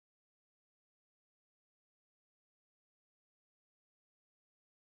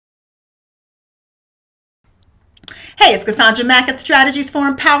Hey, it's Cassandra Mack at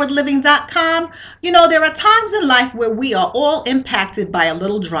strategiesfoремpoweredliving.com. You know, there are times in life where we are all impacted by a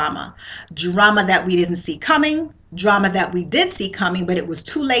little drama. Drama that we didn't see coming, drama that we did see coming, but it was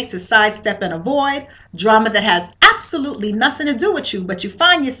too late to sidestep and avoid, drama that has absolutely nothing to do with you, but you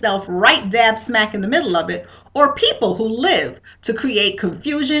find yourself right dab smack in the middle of it, or people who live to create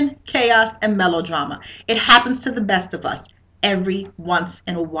confusion, chaos, and melodrama. It happens to the best of us every once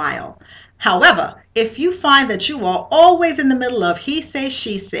in a while. However, if you find that you are always in the middle of he say,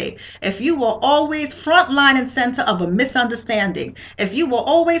 she say, if you are always front line and center of a misunderstanding, if you were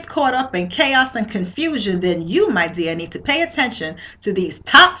always caught up in chaos and confusion, then you, my dear, need to pay attention to these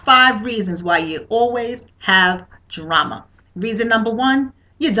top 5 reasons why you always have drama. Reason number 1,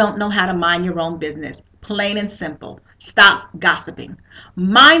 you don't know how to mind your own business. Plain and simple. Stop gossiping.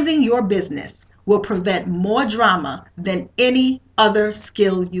 Minding your business will prevent more drama than any other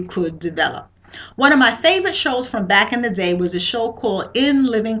skill you could develop. One of my favorite shows from back in the day was a show called In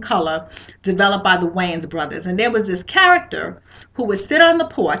Living Color, developed by the Wayans brothers. And there was this character who would sit on the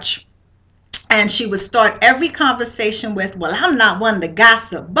porch and she would start every conversation with, well, I'm not one to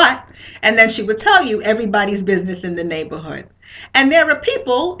gossip, but, and then she would tell you everybody's business in the neighborhood. And there are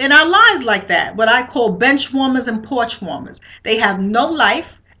people in our lives like that, what I call bench warmers and porch warmers. They have no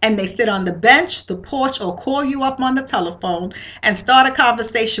life, and they sit on the bench, the porch, or call you up on the telephone and start a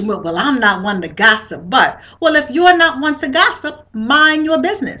conversation with, well, I'm not one to gossip, but, well, if you're not one to gossip, mind your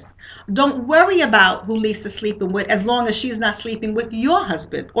business. Don't worry about who Lisa's sleeping with as long as she's not sleeping with your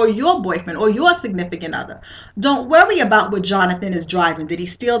husband or your boyfriend or your significant other. Don't worry about what Jonathan is driving. Did he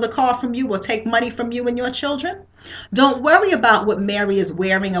steal the car from you or take money from you and your children? Don't worry about what Mary is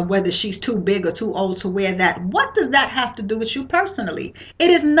wearing or whether she's too big or too old to wear that. What does that have to do with you personally?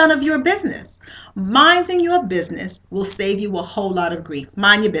 It is none of your business. Minding your business will save you a whole lot of grief.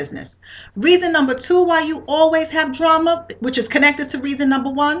 Mind your business. Reason number 2 why you always have drama, which is connected to reason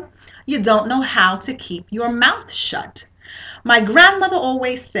number 1, you don't know how to keep your mouth shut. My grandmother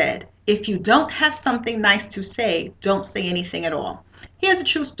always said, if you don't have something nice to say, don't say anything at all. Here's a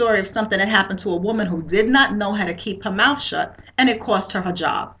true story of something that happened to a woman who did not know how to keep her mouth shut, and it cost her her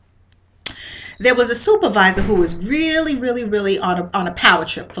job. There was a supervisor who was really on a power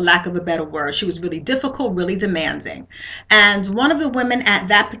trip, for lack of a better word. She was really difficult, really demanding. And one of the women at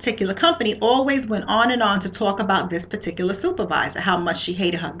that particular company always went on and on to talk about this particular supervisor, how much she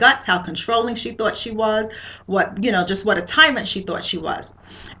hated her guts, how controlling she thought she was, just what a tyrant she thought she was.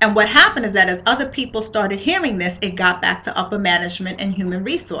 And what happened is that as other people started hearing this, it got back to upper management and human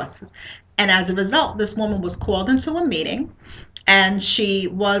resources. And as a result, this woman was called into a meeting and she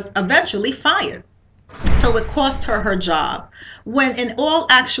was eventually fired. So it cost her her job, when in all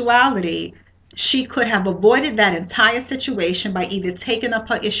actuality, she could have avoided that entire situation by either taking up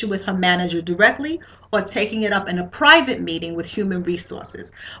her issue with her manager directly or taking it up in a private meeting with human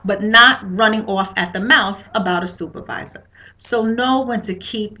resources, but not running off at the mouth about a supervisor. So know when to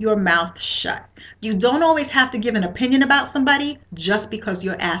keep your mouth shut. You don't always have to give an opinion about somebody just because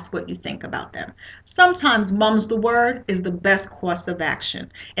you're asked what you think about them. Sometimes mum's the word is the best course of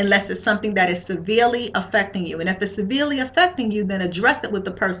action, unless it's something that is severely affecting you. And if it's severely affecting you, then address it with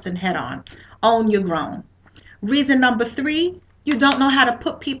the person head on. Own your grown. Reason number 3, you don't know how to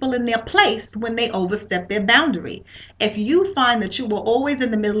put people in their place when they overstep their boundary. If you find that you are always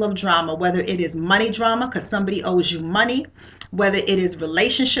in the middle of drama, whether it is money drama because somebody owes you money, whether it is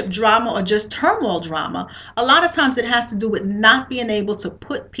relationship drama or just turmoil drama, a lot of times it has to do with not being able to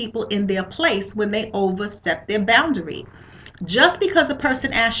put people in their place when they overstep their boundary. Just because a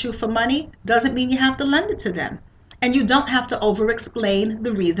person asks you for money doesn't mean you have to lend it to them. And you don't have to over-explain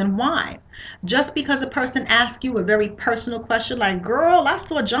the reason why. Just because a person asks you a very personal question like, girl, I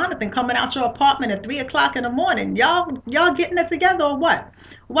saw Jonathan coming out your apartment at 3 o'clock in the morning. Y'all getting it together or what?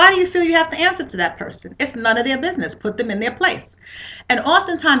 Why do you feel you have to answer to that person? It's none of their business. Put them in their place. And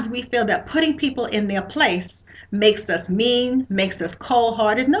oftentimes we feel that putting people in their place makes us mean, makes us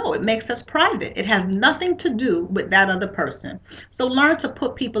cold-hearted. No, it makes us private. It has nothing to do with that other person. So learn to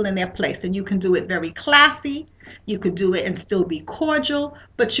put people in their place, and you can do it very classy. You could do it and still be cordial,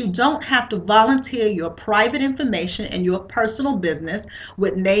 but you don't have to volunteer your private information and your personal business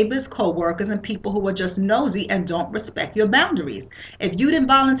with neighbors, co-workers, and people who are just nosy and don't respect your boundaries. If you didn't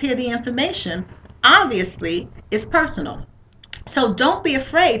volunteer the information, obviously it's personal. So don't be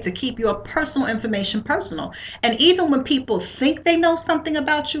afraid to keep your personal information personal. And even when people think they know something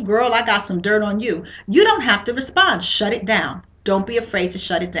about you, girl, I got some dirt on you, you don't have to respond. Shut it down. Don't be afraid to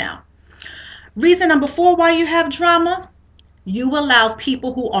shut it down. Reason number 4 why you have drama, you allow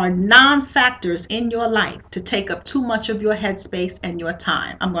people who are non-factors in your life to take up too much of your headspace and your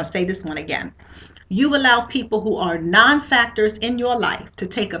time. I'm going to say this one again. You allow people who are non-factors in your life to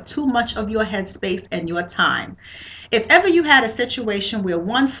take up too much of your headspace and your time. If ever you had a situation where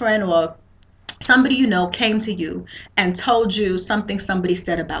one friend or somebody you know came to you and told you something somebody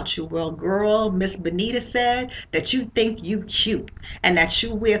said about you. Well, girl, Miss Benita said that you think you cute and that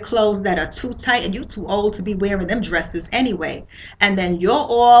you wear clothes that are too tight and you too old to be wearing them dresses anyway. And then you're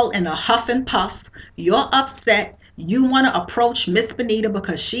all in a huff and puff. You're upset. You want to approach Miss Benita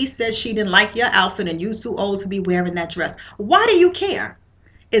because she said she didn't like your outfit and you too old to be wearing that dress. Why do you care?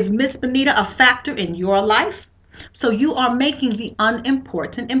 Is Miss Benita a factor in your life? So you are making the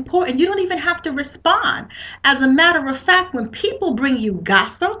unimportant important. You don't even have to respond. As a matter of fact, when people bring you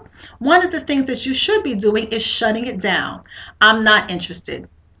gossip, one of the things that you should be doing is shutting it down. I'm not interested.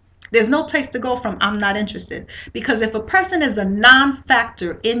 There's no place to go from I'm not interested. Because if a person is a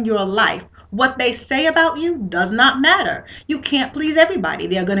non-factor in your life, what they say about you does not matter. You can't please everybody.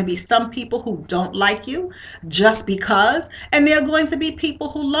 There are going to be some people who don't like you just because, and there are going to be people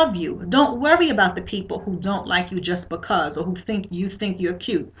who love you. Don't worry about the people who don't like you just because, or who think you're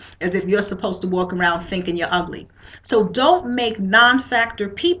cute, as if you're supposed to walk around thinking you're ugly. So don't make non-factor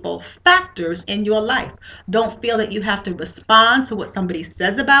people factors in your life. Don't feel that you have to respond to what somebody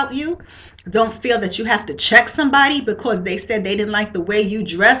says about you. Don't feel that you have to check somebody because they said they didn't like the way you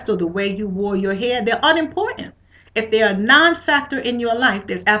dressed or the way you wore your hair. They're unimportant. If they're a non-factor in your life,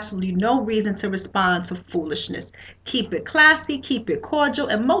 there's absolutely no reason to respond to foolishness. Keep it classy, keep it cordial,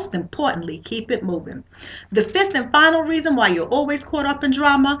 and most importantly, keep it moving. The fifth and final reason why you're always caught up in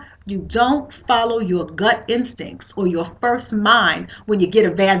drama, you don't follow your gut instincts or your first mind when you get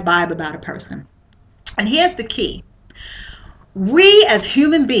a bad vibe about a person. And here's the key. We as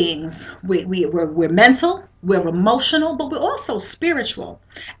human beings, we're mental, we're emotional, but we're also spiritual.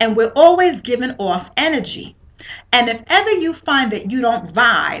 And we're always giving off energy. And if ever you find that you don't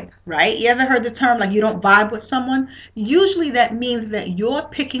vibe, right? You ever heard the term like you don't vibe with someone? Usually that means that you're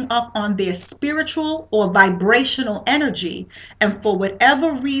picking up on their spiritual or vibrational energy. And for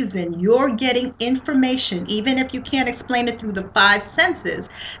whatever reason, you're getting information, even if you can't explain it through the five senses,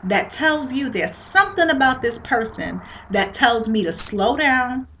 that tells you there's something about this person that tells me to slow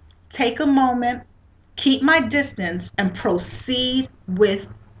down, take a moment, keep my distance, and proceed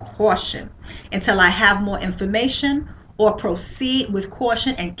with caution until I have more information, or proceed with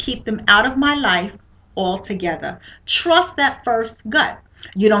caution and keep them out of my life altogether. Trust that first gut.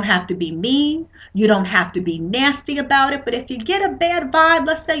 You don't have to be mean. You don't have to be nasty about it. But if you get a bad vibe,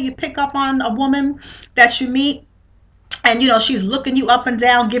 let's say you pick up on a woman that you meet, and she's looking you up and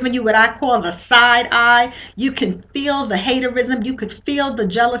down, giving you what I call the side eye. You can feel the haterism. You could feel the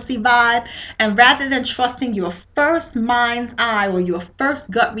jealousy vibe. And rather than trusting your first mind's eye or your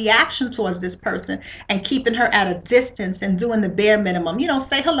first gut reaction towards this person and keeping her at a distance and doing the bare minimum,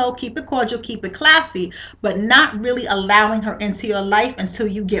 say hello, keep it cordial, keep it classy, but not really allowing her into your life until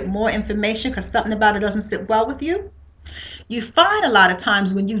you get more information because something about it doesn't sit well with you. You find a lot of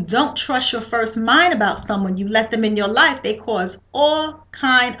times when you don't trust your first mind about someone, you let them in your life, they cause all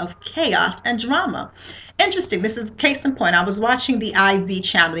kind of chaos and drama. Interesting. This is case in point. I was watching the ID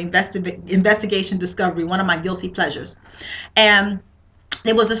channel, Investigation Discovery, one of my guilty pleasures. And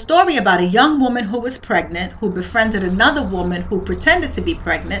there was a story about a young woman who was pregnant, who befriended another woman who pretended to be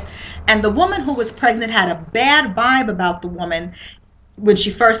pregnant. And the woman who was pregnant had a bad vibe about the woman when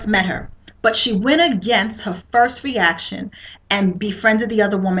she first met her. But she went against her first reaction and befriended the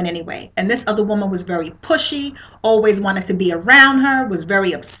other woman anyway. And this other woman was very pushy, always wanted to be around her, was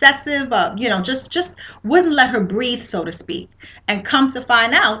very obsessive, just wouldn't let her breathe, so to speak. And come to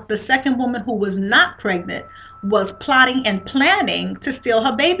find out, the second woman who was not pregnant was plotting and planning to steal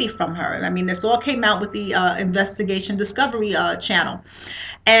her baby from her. I mean, this all came out with the Investigation Discovery channel.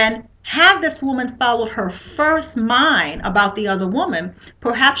 And had this woman followed her first mind about the other woman,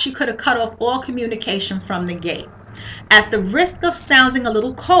 perhaps she could have cut off all communication from the gate. At the risk of sounding a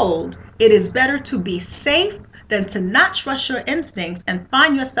little cold, it is better to be safe than to not trust your instincts and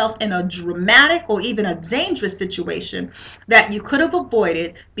find yourself in a dramatic or even a dangerous situation that you could have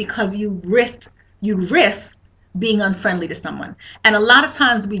avoided because you risked being unfriendly to someone. And a lot of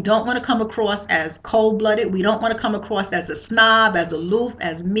times we don't want to come across as cold-blooded. We don't want to come across as a snob, as aloof,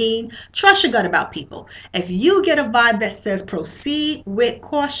 as mean. Trust your gut about people. If you get a vibe that says proceed with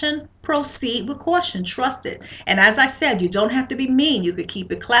caution, proceed with caution. Trust it. And as I said, you don't have to be mean. You could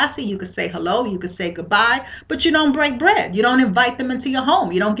keep it classy. You could say hello. You could say goodbye, but you don't break bread. You don't invite them into your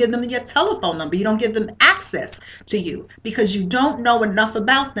home. You don't give them your telephone number. You don't give them access to you because you don't know enough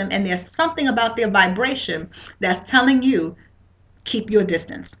about them. And there's something about their vibration that's telling you, keep your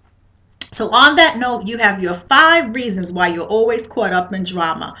distance. So on that note, you have your 5 reasons why you're always caught up in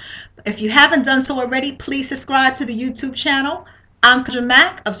drama. If you haven't done so already, please subscribe to the YouTube channel. I'm Kendra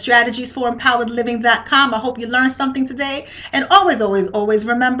Mack of strategiesforempoweredliving.com. I hope you learned something today. And always, always, always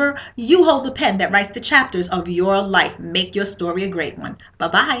remember, you hold the pen that writes the chapters of your life. Make your story a great one.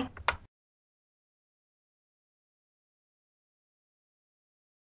 Bye-bye.